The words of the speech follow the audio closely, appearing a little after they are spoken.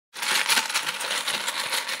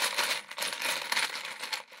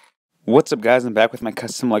What's up, guys? I'm back with my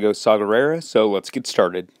custom Lego Gerrera, so let's get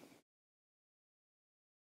started.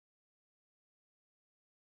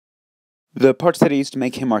 The parts that I used to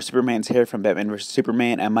make him are Superman's hair from Batman vs.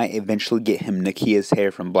 Superman. I might eventually get him Nakia's hair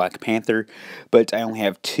from Black Panther, but I only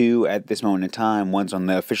have two at this moment in time. One's on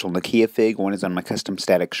the official Nakia fig, one is on my custom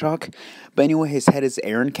Static Shock. But anyway, his head is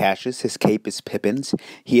Aaron Cassius, his cape is Pippin's,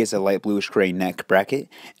 he has a light bluish gray neck bracket,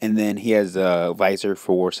 and then he has a visor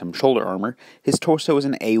for some shoulder armor. His torso is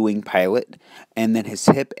an A-Wing pilot, and then his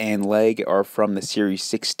hip and leg are from the Series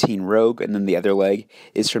 16 Rogue, and then the other leg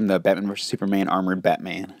is from the Batman vs. Superman Armored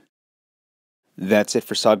Batman. That's it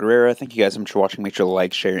for Gerrera. Thank you guys so much for watching. Make sure to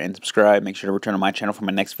like, share, and subscribe. Make sure to return to my channel for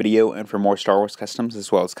my next video and for more Star Wars customs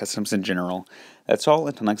as well as customs in general. That's all.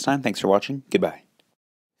 Until next time, thanks for watching. Goodbye.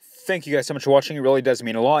 Thank you guys so much for watching. It really does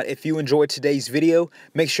mean a lot. If you enjoyed today's video,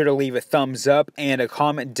 make sure to leave a thumbs up and a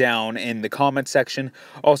comment down in the comment section.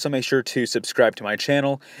 Also, make sure to subscribe to my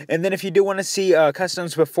channel. And then if you do want to see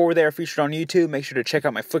customs before they are featured on YouTube, make sure to check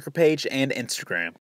out my Flickr page and Instagram.